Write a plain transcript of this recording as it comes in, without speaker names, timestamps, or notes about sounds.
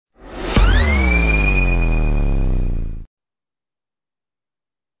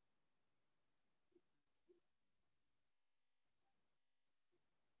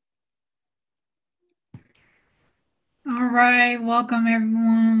All right, welcome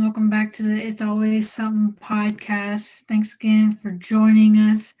everyone. Welcome back to the It's Always Something podcast. Thanks again for joining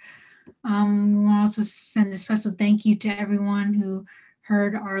us. We want to also send a special thank you to everyone who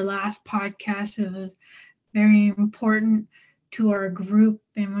heard our last podcast. It was very important to our group.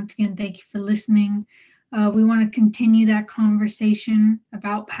 And once again, thank you for listening. We want to continue that conversation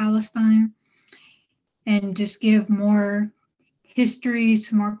about Palestine and just give more history,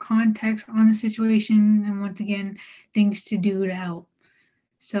 some more context on the situation, and once again, things to do to help.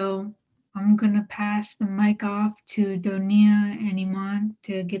 So I'm going to pass the mic off to Donia and Iman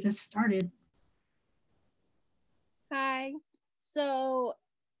to get us started. Hi. So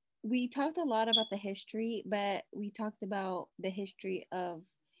we talked a lot about the history, but we talked about the history of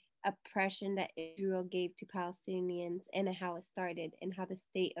oppression that Israel gave to Palestinians and how it started and how the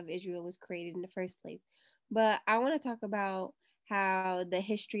state of Israel was created in the first place. But I want to talk about how the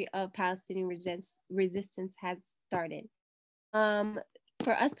history of Palestinian resistance has started. Um,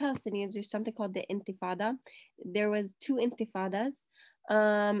 for us Palestinians, there's something called the Intifada. There was two Intifadas,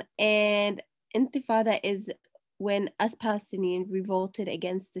 and Intifada is when us Palestinians revolted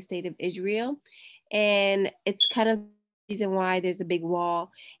against the state of Israel, and it's kind of reason why there's a big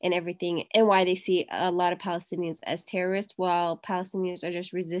wall and everything, and why they see a lot of Palestinians as terrorists while Palestinians are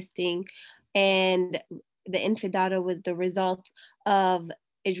just resisting. And the Intifada was the result of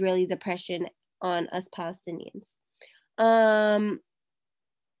Israelis' oppression on us Palestinians. Um,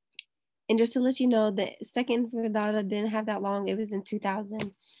 and just to let you know, the second Intifada didn't have that long. It was in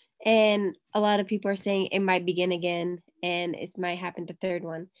 2000. And a lot of people are saying it might begin again and it might happen the third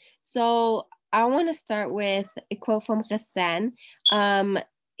one. So I want to start with a quote from Ghassan.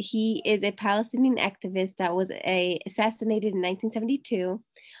 He is a Palestinian activist that was assassinated in 1972.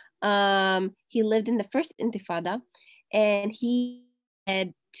 He lived in the first Intifada, and he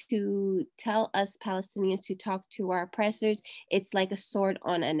said to tell us Palestinians to talk to our oppressors, it's like a sword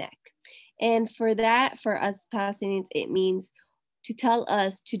on a neck. And for that, for us Palestinians, it means to tell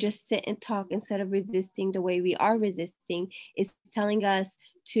us to just sit and talk instead of resisting the way we are resisting, is telling us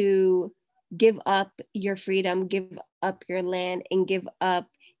to give up your freedom, give up your land, and give up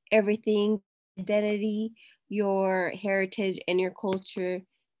everything, identity, your heritage, and your culture,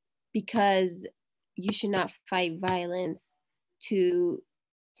 because you should not fight violence to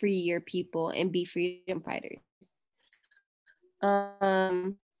free your people and be freedom fighters.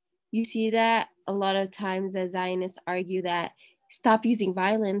 You see that a lot of times the Zionists argue that stop using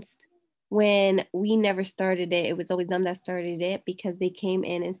violence when we never started it. It was always them that started it because they came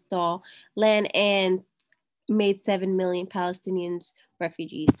in and stole land and made 7 million Palestinians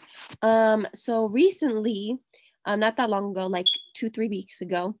refugees. So recently, not that long ago, like 2, 3 weeks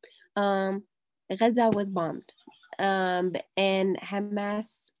ago, um, Gaza was bombed. And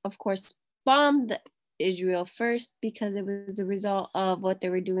Hamas, of course, bombed Israel first because it was a result of what they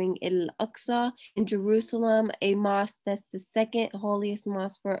were doing in Al-Aqsa in Jerusalem, a mosque that's the second holiest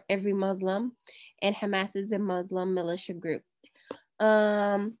mosque for every Muslim, and Hamas is a Muslim militia group.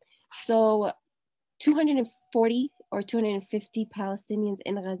 So 240 or 250 Palestinians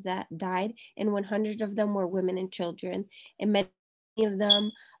in Gaza died, and 100 of them were women and children. And many of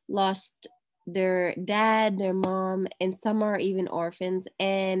them lost their dad, their mom, and some are even orphans.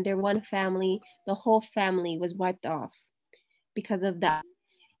 And their one family, the whole family was wiped off because of that.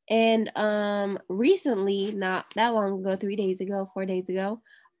 And recently, not that long ago, 3 days ago, 4 days ago,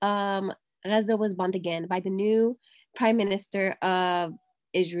 Gaza was bombed again by the new prime minister of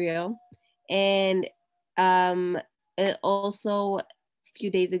Israel. And also, a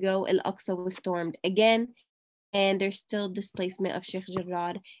few days ago, Al Aqsa was stormed again. And there's still displacement of Sheikh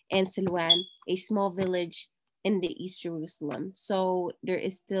Jarrah and Silwan, a small village in the East Jerusalem. So there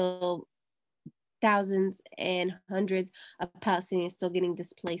is still thousands and hundreds of Palestinians still getting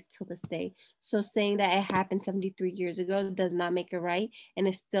displaced till this day. So saying that it happened 73 years ago does not make it right, and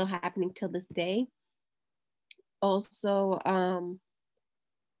it's still happening till this day. Also,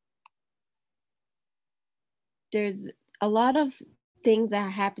 there's a lot of things that are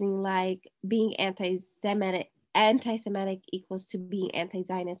happening, like being anti-Semitic equals to being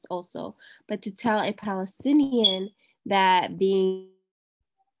anti-Zionist also. But to tell a Palestinian that being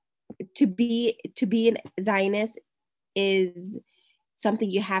to be an Zionist is something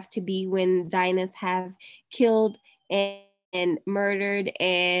you have to be when Zionists have killed and murdered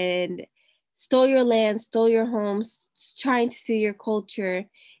and stole your land, stole your homes, trying to steal your culture,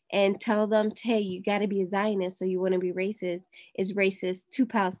 and tell them, hey, you got to be a Zionist, so you want to be racist, is racist to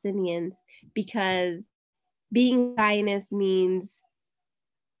Palestinians, because being a Zionist means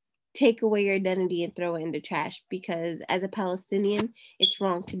take away your identity and throw it in the trash, because as a Palestinian, it's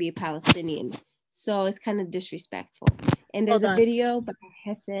wrong to be a Palestinian. So it's kind of disrespectful. And there's Hold a on. video by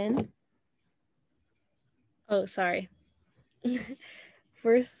Hassan. Oh, sorry.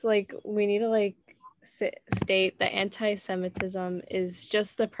 First, like, we need to like state that anti-Semitism is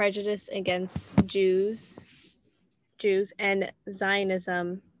just the prejudice against Jews, and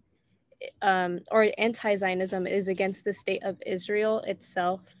Zionism, or anti-Zionism is against the state of Israel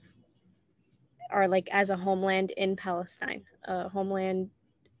itself, or like as a homeland in Palestine, a homeland,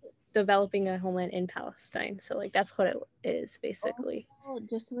 developing a homeland in Palestine. So like that's what it is basically. Also,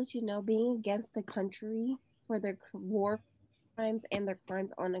 just to let you know, being against a country for their war crimes and their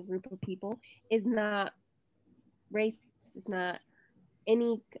crimes on a group of people is not racist. It's not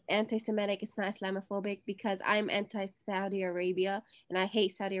any anti-Semitic. It's not Islamophobic, because I'm anti-Saudi Arabia and I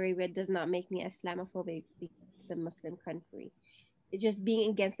hate Saudi Arabia. Does not make me Islamophobic because it's a Muslim country. It's just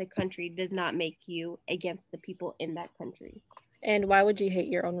being against a country does not make you against the people in that country. And why would you hate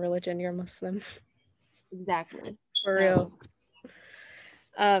your own religion? You're Muslim. Exactly. For real.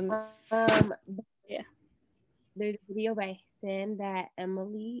 Yeah. There's a video by Hassan that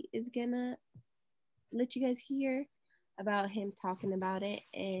Emily is gonna let you guys hear about him talking about it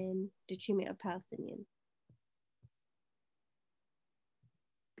and the treatment of Palestinians.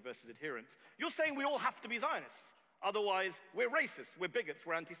 Versus adherents. You're saying we all have to be Zionists. Otherwise, we're racists, we're bigots,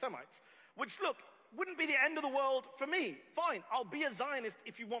 we're anti-Semites. Which, look, wouldn't be the end of the world for me. Fine, I'll be a Zionist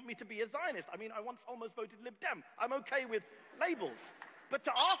if you want me to be a Zionist. I mean, I once almost voted Lib Dem. I'm okay with labels. But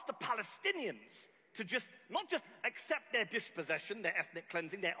to ask the Palestinians to just, not just accept their dispossession, their ethnic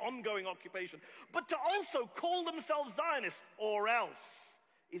cleansing, their ongoing occupation, but to also call themselves Zionists or else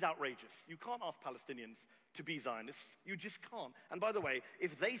is outrageous. You can't ask Palestinians to be Zionists. You just can't. And by the way,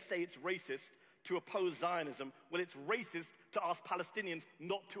 if they say it's racist to oppose Zionism, well, it's racist to ask Palestinians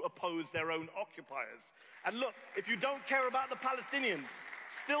not to oppose their own occupiers. And look, if you don't care about the Palestinians,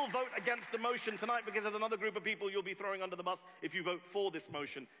 still vote against the motion tonight, because there's another group of people you'll be throwing under the bus if you vote for this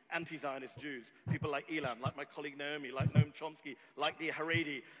motion, anti-Zionist Jews. People like Ilan, like my colleague Naomi, like Noam Chomsky, like the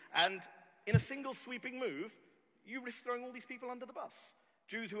Haredi. And in a single sweeping move, you risk throwing all these people under the bus.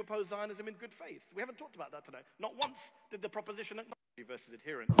 Jews who oppose Zionism in good faith. We haven't talked about that today. Not once did the proposition acknowledge versus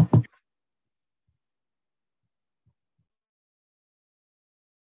adherence.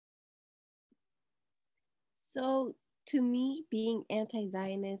 So to me, being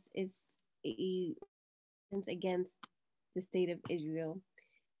anti-Zionist is against the state of Israel,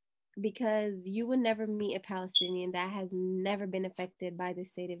 because you would never meet a Palestinian that has never been affected by the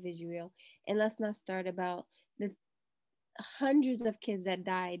state of Israel. And let's not start about the hundreds of kids that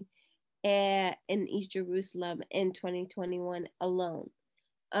died in East Jerusalem in 2021 alone.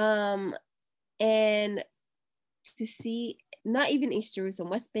 And to see, not even East Jerusalem,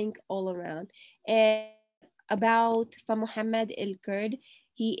 West Bank, all around. And about Muhammad al-Kurd,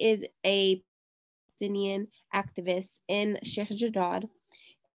 he is a Palestinian activist in Sheikh Jarrah,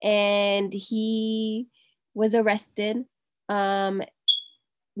 and he was arrested not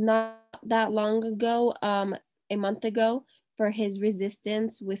that long ago, a month ago, for his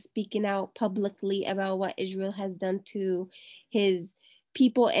resistance with speaking out publicly about what Israel has done to his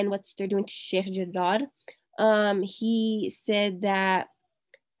people and what they're doing to Sheikh Jarrah. He said that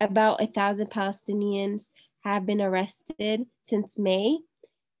about 1,000 Palestinians have been arrested since May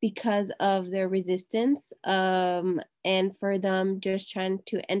because of their resistance, and for them just trying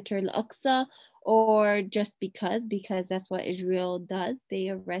to enter Al-Aqsa, or just because that's what Israel does. They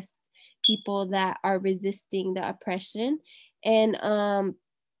arrest people that are resisting the oppression. And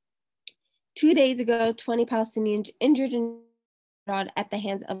 2 days ago, 20 Palestinians injured at the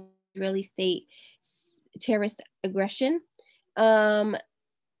hands of Israeli state terrorist aggression.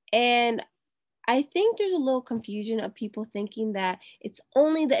 And I think there's a little confusion of people thinking that it's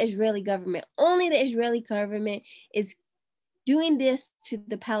only the Israeli government. Only the Israeli government is doing this to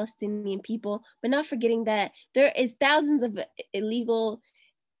the Palestinian people, but not forgetting that there is thousands of illegal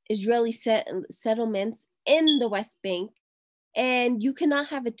Israeli settlements in the West Bank. And you cannot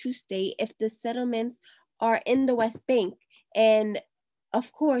have a two-state if the settlements are in the West Bank. And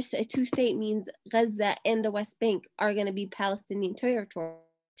of course, a two-state means Gaza and the West Bank are going to be Palestinian territory,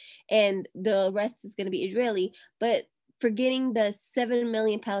 and the rest is going to be Israeli. But forgetting the 7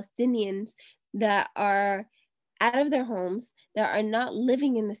 million Palestinians that are out of their homes, that are not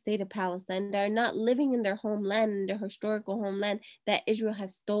living in the state of Palestine, that are not living in their homeland, in their historical homeland that Israel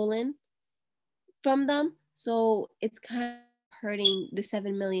has stolen from them. So it's kind of hurting the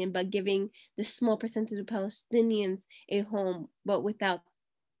 7 million, but giving the small percentage of Palestinians a home, but without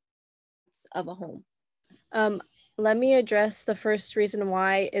of a home. Let me address the first reason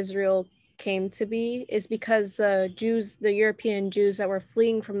why Israel came to be is because the Jews, the European Jews that were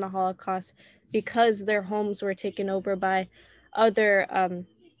fleeing from the Holocaust, because their homes were taken over by other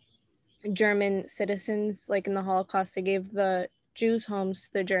German citizens. Like in the Holocaust, they gave the Jews homes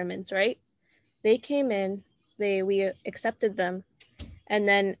to the Germans, right? They came in, we accepted them, and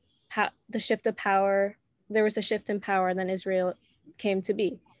then the shift of power, there was a shift in power, and then Israel came to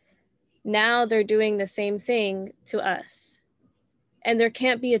be. Now they're doing the same thing to us. And there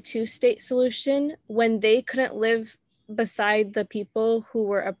can't be a two-state solution when they couldn't live beside the people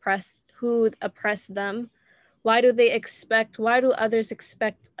who oppressed them. Why do others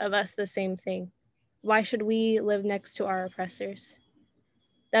expect of us the same thing? Why should we live next to our oppressors?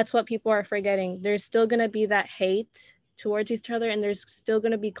 That's what people are forgetting. There's still going to be that hate towards each other, and there's still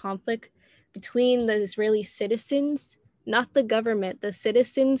going to be conflict between the Israeli citizens, not the government, the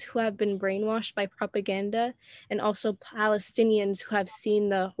citizens who have been brainwashed by propaganda, and also Palestinians who have seen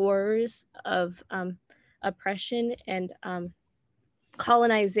the horrors of oppression and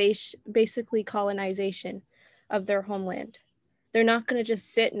colonization of their homeland. They're not going to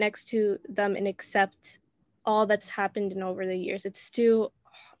just sit next to them and accept all that's happened in over the years.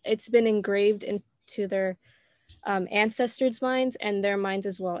 It's been engraved into their ancestors' minds and their minds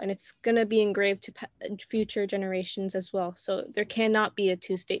as well. And it's going to be engraved to future generations as well. So there cannot be a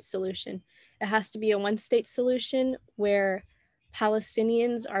two-state solution. It has to be a one-state solution where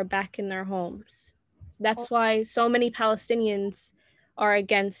Palestinians are back in their homes. That's why so many Palestinians are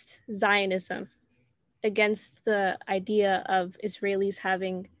against Zionism, against the idea of Israelis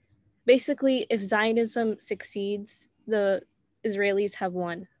having, basically, if Zionism succeeds, the Israelis have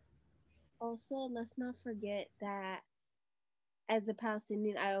won. Also, let's not forget that as a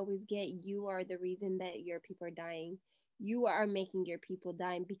Palestinian, I always get, you are the reason that your people are dying. You are making your people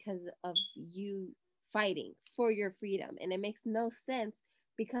dying because of you fighting for your freedom. And it makes no sense,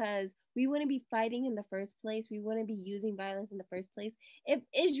 because we wouldn't be fighting in the first place. We wouldn't be using violence in the first place if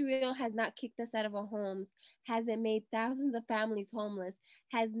Israel has not kicked us out of our homes, hasn't made thousands of families homeless,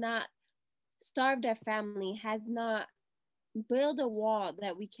 has not starved our family, has not built a wall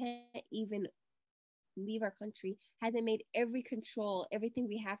that we can't even leave our country, hasn't made every control, everything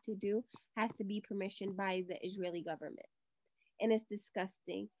we have to do has to be permission by the Israeli government. And it's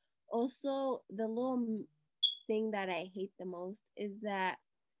disgusting. Also, the little thing that I hate the most is that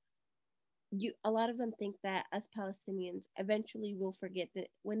a lot of them think that us Palestinians eventually will forget that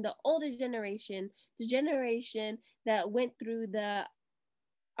when the older generation, the generation that went through the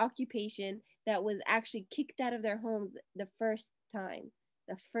occupation, that was actually kicked out of their homes the first time,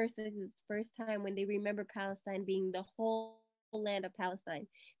 the first time when they remember Palestine being the whole land of Palestine,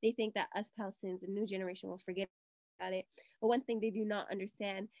 they think that us Palestinians, the new generation, will forget about it. But one thing they do not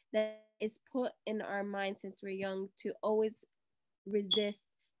understand that is put in our minds since we're young to always resist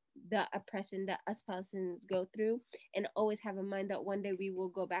the oppression that us Palestinians go through, and always have in mind that one day we will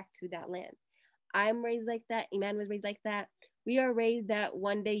go back to that land. I'm raised like that. Iman was raised like that. We are raised that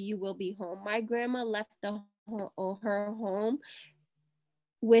one day you will be home. My grandma left her home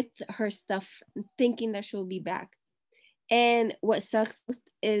with her stuff, thinking that she'll be back. And what sucks most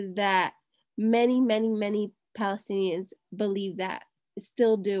is that many Palestinians believe that,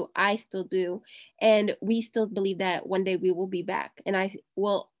 still do. I still do. And we still believe that one day we will be back. And I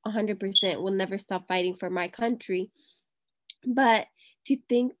will 100% will never stop fighting for my country. But to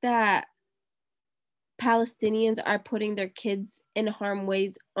think that Palestinians are putting their kids in harm's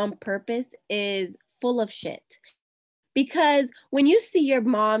ways on purpose is full of shit. Because when you see your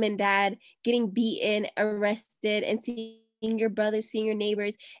mom and dad getting beaten, arrested, and seeing your brothers, seeing your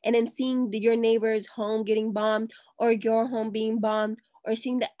neighbors, and then seeing your neighbor's home getting bombed, or your home being bombed, or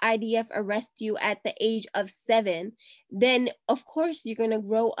seeing the IDF arrest you at the age of 7, then of course you're going to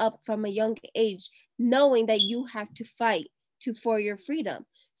grow up from a young age knowing that you have to fight for your freedom.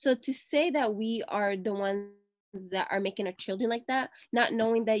 So to say that we are the ones that are making our children like that, not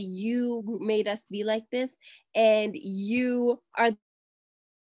knowing that you made us be like this, and you are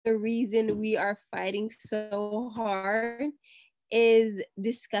the reason we are fighting so hard, is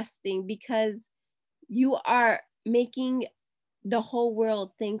disgusting, because you are making the whole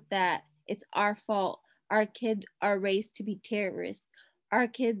world think that it's our fault. Our kids are raised to be terrorists.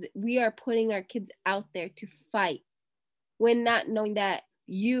 We are putting our kids out there to fight, when not knowing that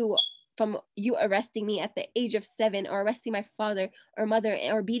you arresting me at the age of 7, or arresting my father or mother,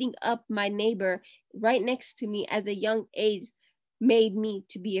 or beating up my neighbor right next to me as a young age, made me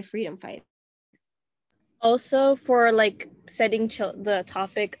to be a freedom fighter. Also, for like the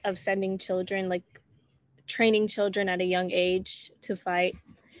topic of sending children, like training children at a young age to fight,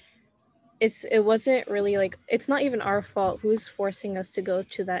 it wasn't really like, it's not even our fault. Who's forcing us to go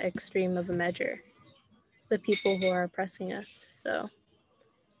to that extreme of a measure? The people who are oppressing us. So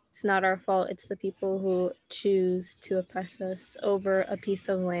It's not our fault. It's the people who choose to oppress us over a piece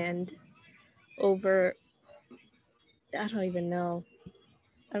of land, over, I don't even know.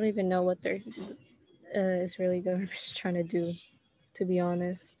 I don't even know what their Israeli government's trying to do, to be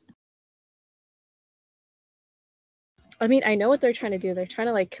honest. I mean, I know what they're trying to do. They're trying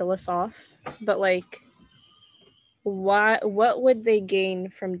to like kill us off, but like, what would they gain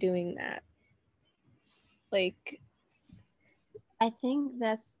from doing that? Like, I think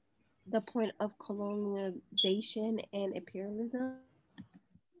that's the point of colonization and imperialism.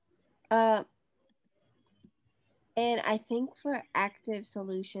 Uh, and I think for active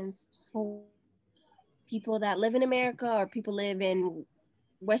solutions for people that live in America or people live in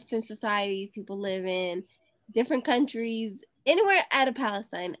Western societies, people live in different countries, anywhere out of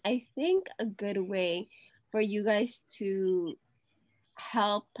Palestine, I think a good way for you guys to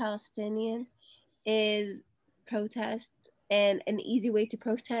help Palestinians is protest. And an easy way to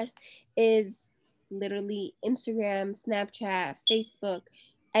protest is literally Instagram, Snapchat, Facebook,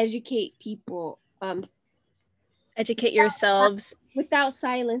 educate people. educate yourselves. Without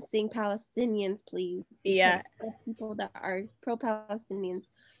silencing Palestinians, please. Yeah. People that are pro-Palestinians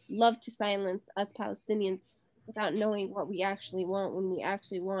love to silence us Palestinians without knowing what we actually want. When we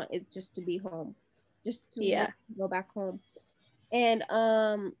actually want is just to be home, just to go back home. And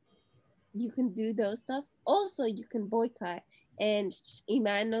you can do those stuff. Also, you can boycott. And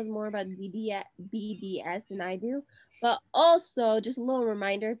Iman knows more about BDS than I do. But also, just a little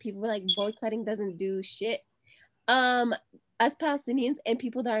reminder: people like boycotting doesn't do shit. As Palestinians and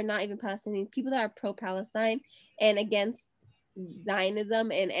people that are not even Palestinian, people that are pro-Palestine and against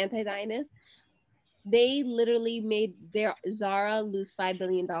Zionism and anti-Zionist, they literally made Zara lose $5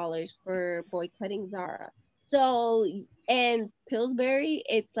 billion for boycotting Zara. So, and Pillsbury,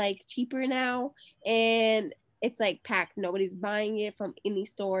 it's like cheaper now, and it's like packed. Nobody's buying it from any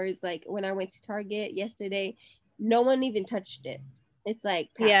stores. Like when I went to Target yesterday, no one even touched it. It's like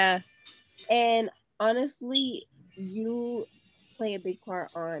packed. Yeah. And honestly, you play a big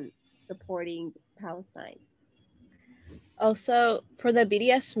part on supporting Palestine. Also, for the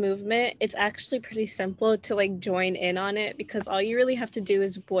BDS movement, it's actually pretty simple to like join in on it, because all you really have to do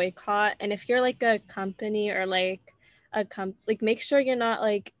is boycott. And if you're like a company or like like make sure you're not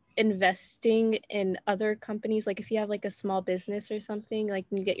like investing in other companies. Like if you have like a small business or something, like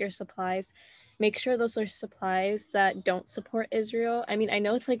you get your supplies, make sure those are supplies that don't support Israel. I mean, I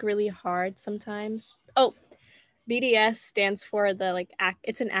know it's like really hard sometimes. Oh, BDS stands for the like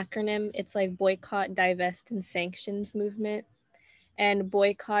it's an acronym. It's like boycott, divest, and sanctions movement. And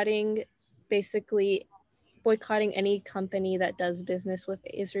basically boycotting any company that does business with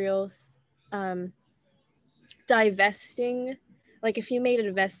Israel. Divesting, like if you made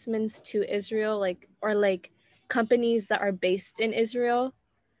investments to Israel, like, or like companies that are based in Israel,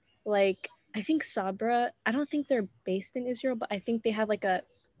 like I think Sabra, I don't think they're based in Israel, but I think they have like a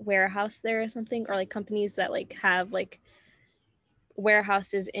warehouse there or something, or like companies that like have like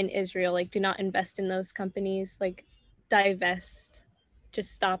warehouses in Israel, like do not invest in those companies, like divest,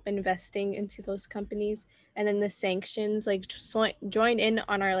 just stop investing into those companies. And then the sanctions, like join in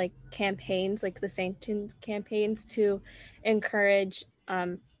on our like campaigns, like the sanctions campaigns to encourage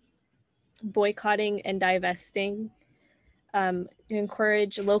boycotting and divesting, to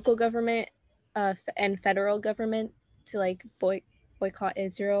encourage local government and federal government to like boycott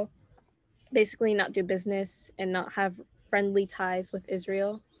Israel, basically not do business and not have friendly ties with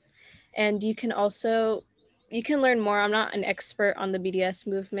Israel. And you can learn more. I'm not an expert on the BDS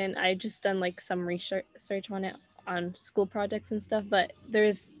movement. I just done like some research on it on school projects and stuff, but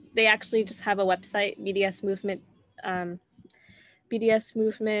they actually just have a website, BDS movement,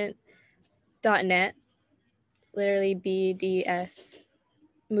 bdsmovement.net, literally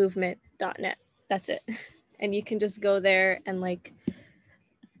bdsmovement.net. That's it. And you can just go there and like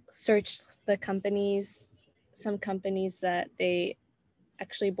search the companies, some companies that they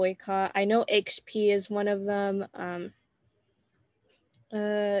actually boycott. I know HP is one of them.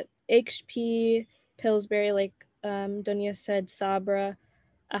 HP, Pillsbury, like Dunya said, Sabra,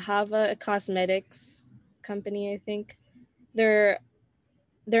 Ahava, a cosmetics company, I think. Their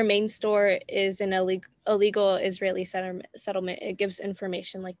main store is an illegal Israeli settlement. It gives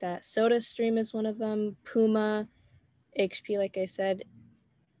information like that. SodaStream is one of them. Puma, HP, like I said.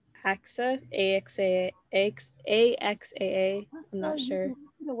 AXA, AXAA. I'm not sure. You can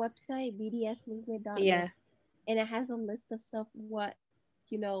go to the website bdsmovement.net, Yeah. and it has a list of stuff what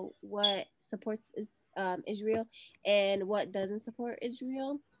supports Israel and what doesn't support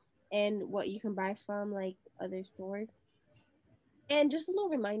Israel, and what you can buy from like other stores. And just a little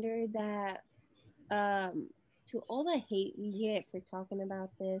reminder that to all the hate we get for talking about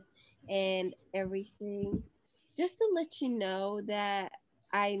this and everything, just to let you know that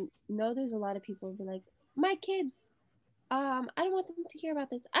I know there's a lot of people who be like, my kids, I don't want them to hear about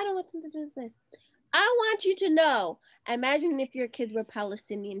this. I don't want them to do this. I want you to know. Imagine if your kids were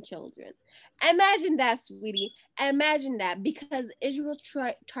Palestinian children. Imagine that, sweetie. Imagine that, because Israel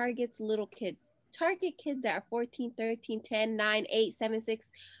targets little kids. Target kids that are 14, 13, 10, 9, 8, 7, 6.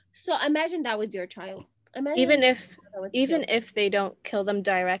 So imagine that was your child. Imagine Even killed. if they don't kill them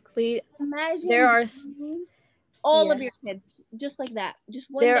directly, Imagine there are all yeah. of your kids just like that. Just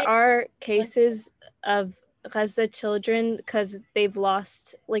one there day. are cases of Gaza children, because they've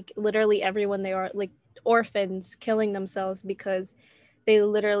lost like literally everyone. They are like orphans killing themselves because they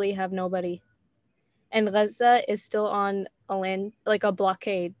literally have nobody. And Gaza is still on a land, like a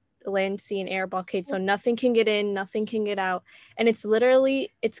blockade, land, sea, and air blockade. So nothing can get in, nothing can get out. And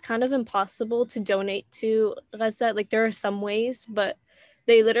it's kind of impossible to donate to Gaza. Like there are some ways, but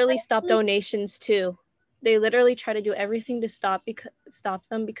they literally stop donations too. They literally try to do everything to stop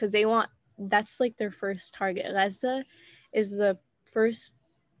them, because that's like their first target. Gaza is the first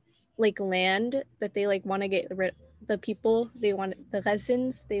like land that they like want to get rid. The people they want, the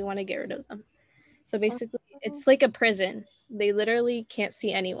Gazans, they want to get rid of them. So basically, it's like a prison. They literally can't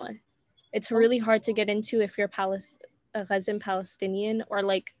see anyone. It's really hard to get into if you're a Gazan Palestinian or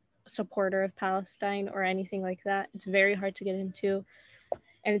like supporter of Palestine or anything like that. It's very hard to get into,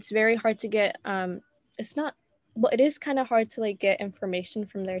 and it's very hard to get. It's not. Well, it is kind of hard to like get information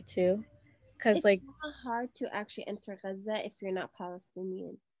from there too, because like it's not hard to actually enter Gaza if you're not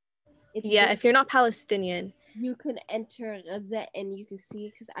Palestinian. If you're not Palestinian, you can enter Gaza and you can see,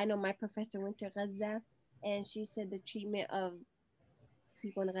 because I know my professor went to Gaza and she said the treatment of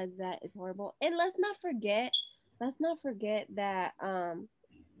people in Gaza is horrible. And let's not forget that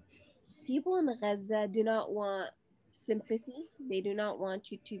people in Gaza do not want sympathy. They do not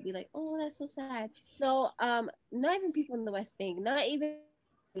want you to be like, oh, that's so sad. No, not even people in the West Bank, not even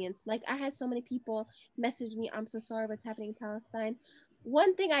like I had so many people message me, I'm so sorry what's happening in Palestine.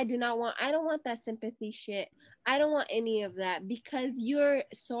 One thing I don't want that sympathy shit. I don't want any of that, because you're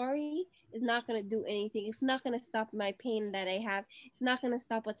sorry is not going to do anything. It's not going to stop my pain that I have. It's not going to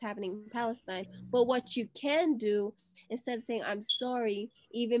stop what's happening in Palestine. But what you can do, instead of saying I'm sorry,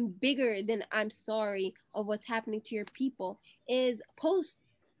 even bigger than I'm sorry of what's happening to your people, is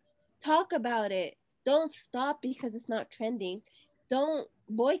post, talk about it. Don't stop because it's not trending. Don't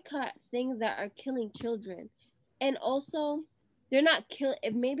boycott things that are killing children. And also, they're not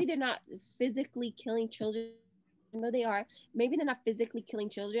maybe they're not physically killing children. No, they are. Maybe they're not physically killing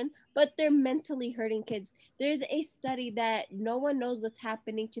children, but they're mentally hurting kids. There's a study that no one knows what's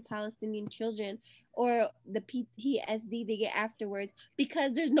happening to Palestinian children or the PTSD they get afterwards,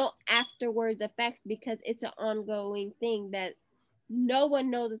 because there's no afterwards effect, because it's an ongoing thing that no one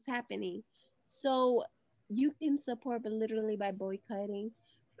knows what's happening. So you can support, but literally by boycotting,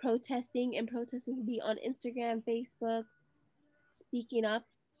 protesting, and protesting can be on Instagram, Facebook, speaking up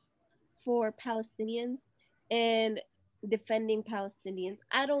for Palestinians and defending Palestinians.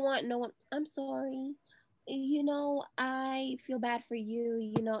 I don't want no one, I'm sorry. I feel bad for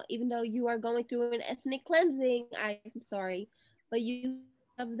you, even though you are going through an ethnic cleansing, I'm sorry. But you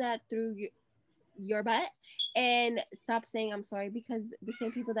have that through your butt, and stop saying I'm sorry, because the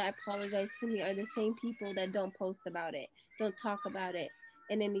same people that apologize to me are the same people that don't post about it, don't talk about it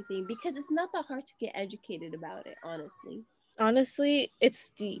and anything, because it's not that hard to get educated about it, honestly. Honestly,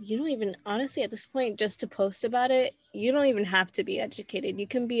 you don't even, honestly, at this point, just to post about it, you don't even have to be educated. You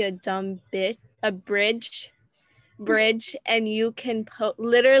can be a dumb bitch, a bridge, and you can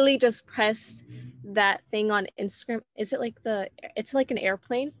literally just press that thing on Instagram. Is it like it's like an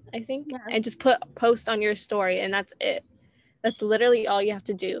airplane, I think, Yeah. and just post on your story, and that's it. That's literally all you have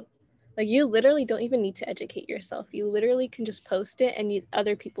to do. Like, you literally don't even need to educate yourself. You literally can just post it, and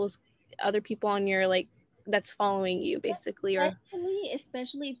other people on your like that's following you basically,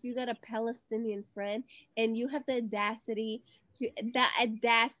 especially if you got a Palestinian friend and you have the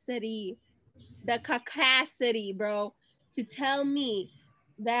capacity, bro, to tell me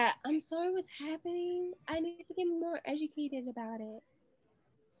that I'm sorry what's happening, I need to get more educated about it.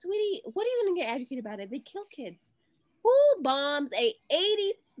 Sweetie, what are you gonna get educated about it? They kill kids. Who bombs a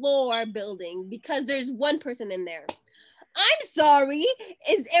 80-floor building because there's one person in there? I'm sorry.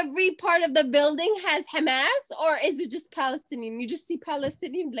 Is every part of the building has Hamas, or is it just Palestinian? You just see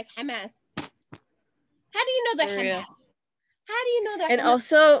Palestinian like Hamas. How do you know they're Hamas? How do you know they're and Hamas?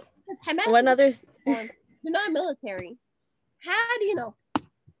 Also, Hamas one other they're not military. How do you know?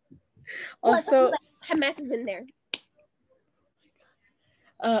 Also, Hamas is in there.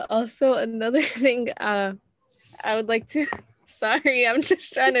 Also, another thing, I would like to, sorry, I'm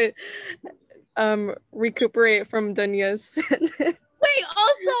just trying to recuperate from Dunya's. Wait,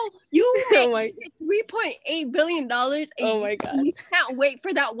 also, you Oh made $3.8 billion. Oh my God. You can't wait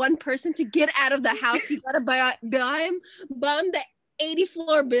for that one person to get out of the house. You gotta bomb the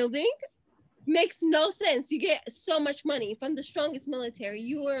 80-floor building. Makes no sense. You get so much money from the strongest military.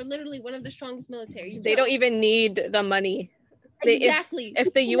 You are literally one of the strongest military. They don't even need the money. Exactly.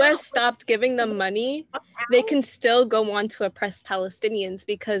 If the US stopped giving them money, they can still go on to oppress Palestinians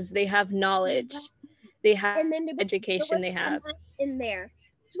because they have knowledge, they have and then education, they have in there.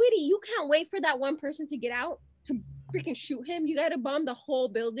 Sweetie, you can't wait for that one person to get out to freaking shoot him. You gotta bomb the whole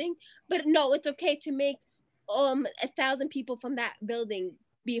building. But no, it's okay to make 1,000 people from that building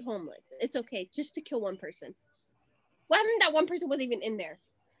be homeless. It's okay just to kill one person. Why happened that one person was even in there?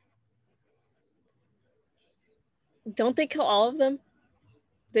 Don't they kill all of them?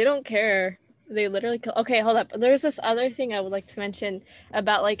 They don't care. They literally kill. Okay, hold up. There's this other thing I would like to mention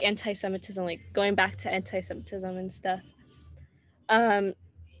about like anti-Semitism, like going back to anti-Semitism and stuff.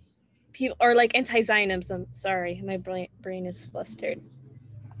 People or like anti-Zionism. Sorry, my brain is flustered.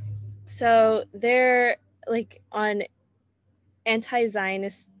 So they're like on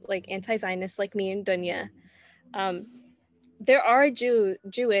anti-Zionist like me and Dunya. There are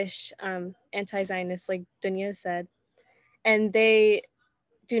Jewish anti-Zionists, like Dunya said, and they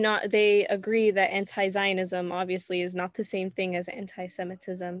agree that anti-Zionism obviously is not the same thing as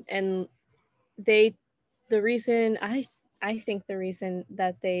anti-Semitism, and I think the reason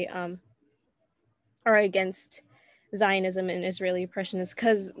that they are against Zionism and Israeli oppression is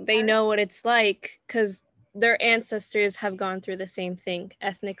because they know what it's like, because their ancestors have gone through the same thing,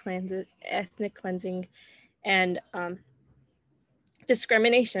 ethnic cleansing and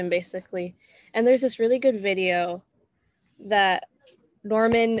discrimination, basically. And there's this really good video that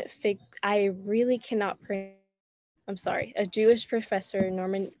Norman I really cannot pronounce. I'm sorry, a Jewish professor,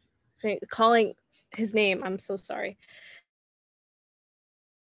 Norman calling his name, I'm so sorry,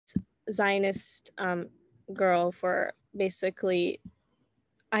 Zionist girl for basically,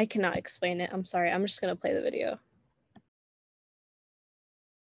 I cannot explain it. I'm sorry. I'm just going to play the video.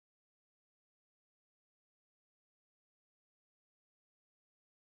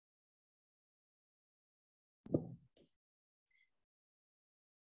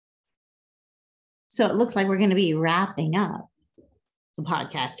 So it looks like we're going to be wrapping up the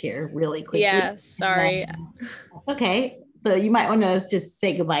podcast here really quickly. Yeah, sorry. Okay. So you might want to just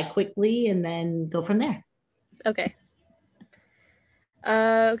say goodbye quickly and then go from there. Okay.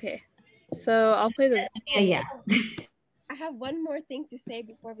 Okay. So I'll play the Yeah. I have one more thing to say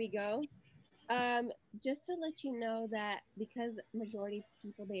before we go. Just to let you know that because majority of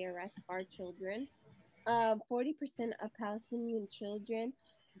people they arrest are children, 40% of Palestinian children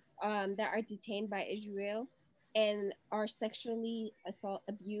that are detained by Israel and are sexually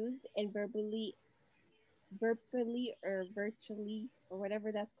abused and verbally or virtually or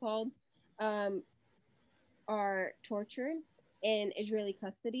whatever that's called, are tortured in Israeli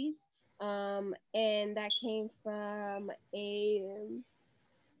custodies. And that came from a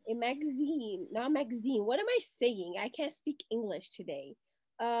magazine, not magazine. What am I saying? I can't speak English today.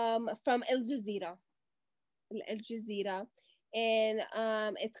 From Al Jazeera. Al Jazeera. And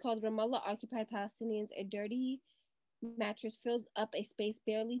it's called Ramallah Occupied Palestinians. A dirty mattress fills up a space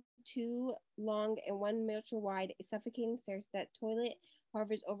barely 2 long and 1 meter wide. A suffocating stairs. That toilet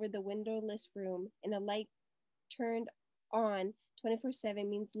hovers over the windowless room, and a light turned on 24/7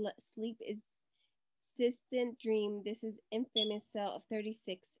 means sleep is distant dream. This is infamous cell of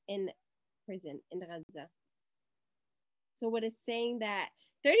 36 in prison in Gaza. So what it's saying that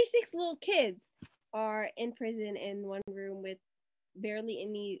 36 little kids are in prison in one room with barely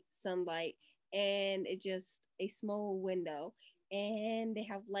any sunlight, and it's just a small window, and they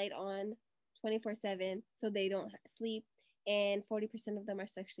have light on 24/7 so they don't sleep, and 40% of them are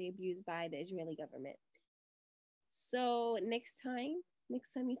sexually abused by the Israeli government. So next time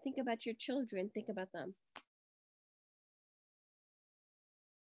you think about your children, think about them.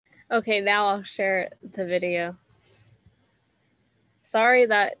 Okay, now I'll share the video. Sorry,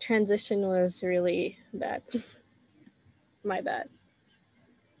 that transition was really bad. My bad.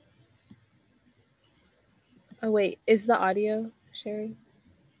 Oh wait, is the audio sharing?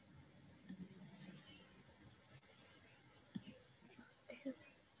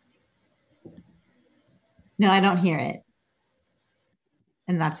 No, I don't hear it.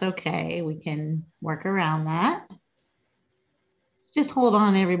 And that's okay. We can work around that. Just hold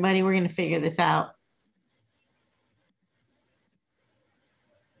on, everybody. We're going to figure this out.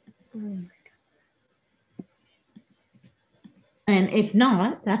 And if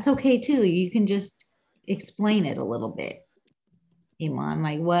not, that's okay too. You can just explain it a little bit, Iman.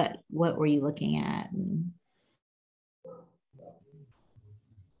 Like what were you looking at?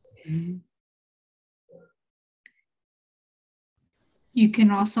 You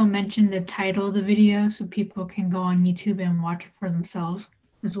can also mention the title of the video so people can go on YouTube and watch it for themselves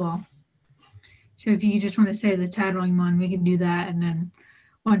as well. So if you just want to say the title, Iman, we can do that. And then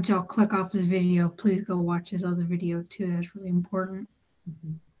once y'all click off this video, please go watch his other video too. That's really important.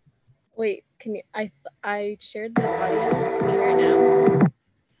 Wait, can you? I shared the audio. Can you hear it now?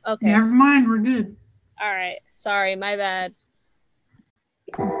 Okay. Never mind, we're good. All right. Sorry, my bad.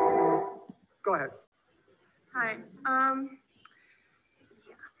 Go ahead. Hi.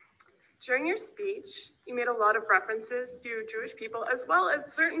 During your speech, you made a lot of references to Jewish people as well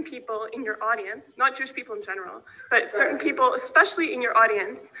as certain people in your audience, not Jewish people in general, but certain people, especially in your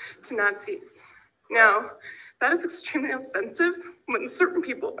audience, to Nazis. Now, that is extremely offensive when certain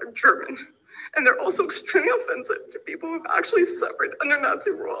people are German. And they're also extremely offensive to people who've actually suffered under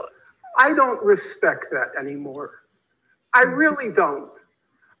Nazi rule. I don't respect that anymore. I really don't.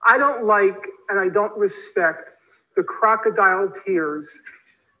 I don't like and I don't respect the crocodile tears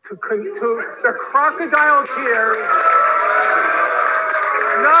to the crocodile tears.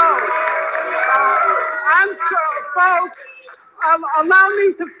 No, I'm sorry, folks. Allow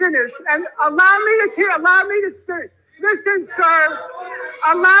me to finish and allow me to finish. Listen, sir.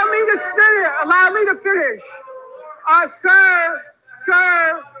 Allow me to finish. Sir.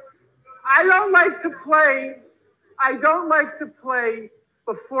 I don't like to play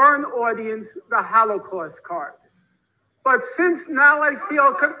before an audience the Holocaust card. But since now I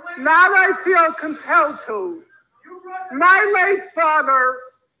feel compelled to. My late father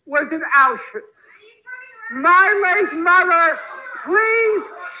was in Auschwitz. My late mother, please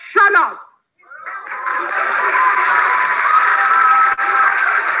shut up.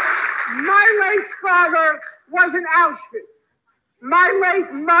 My late father was in Auschwitz. My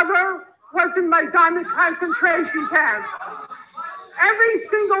late mother was in Majdanek concentration camp. Every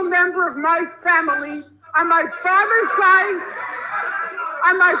single member of my family on my father's side,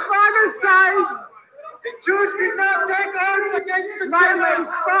 the Jews did not take arms against the my late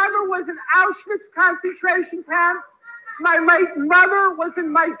father was in Auschwitz concentration camp. My late mother was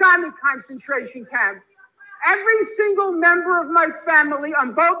in Majdanek concentration camp. Every single member of my family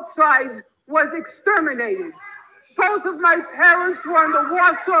on both sides was exterminated. Both of my parents were in the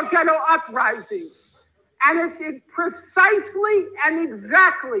Warsaw Ghetto Uprising. And it's precisely and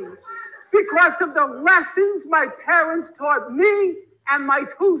exactly because of the lessons my parents taught me and my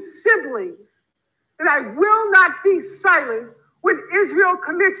two siblings that I will not be silent when Israel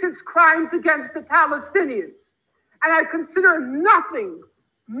commits its crimes against the Palestinians. And I consider nothing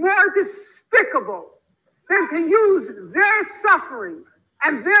more despicable than to use their suffering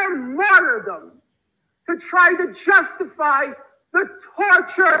and their martyrdom to try to justify the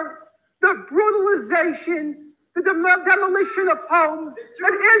torture, the brutalization, the demolition of homes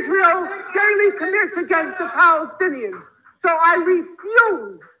that Israel daily commits against the Palestinians. So I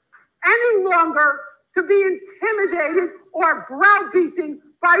refuse any longer to be intimidated or browbeaten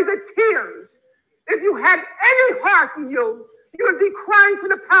by the tears. If you had any heart in you, you would be crying for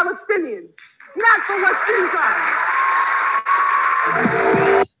the Palestinians, not for what's inside.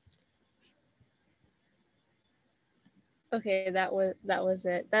 Okay, that was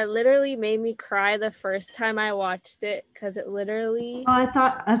it. That literally made me cry the first time I watched it because it literally. Oh, I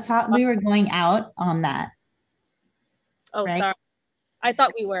thought we were going out on that. Oh, right? sorry. I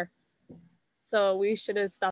thought we were. So we should have stopped.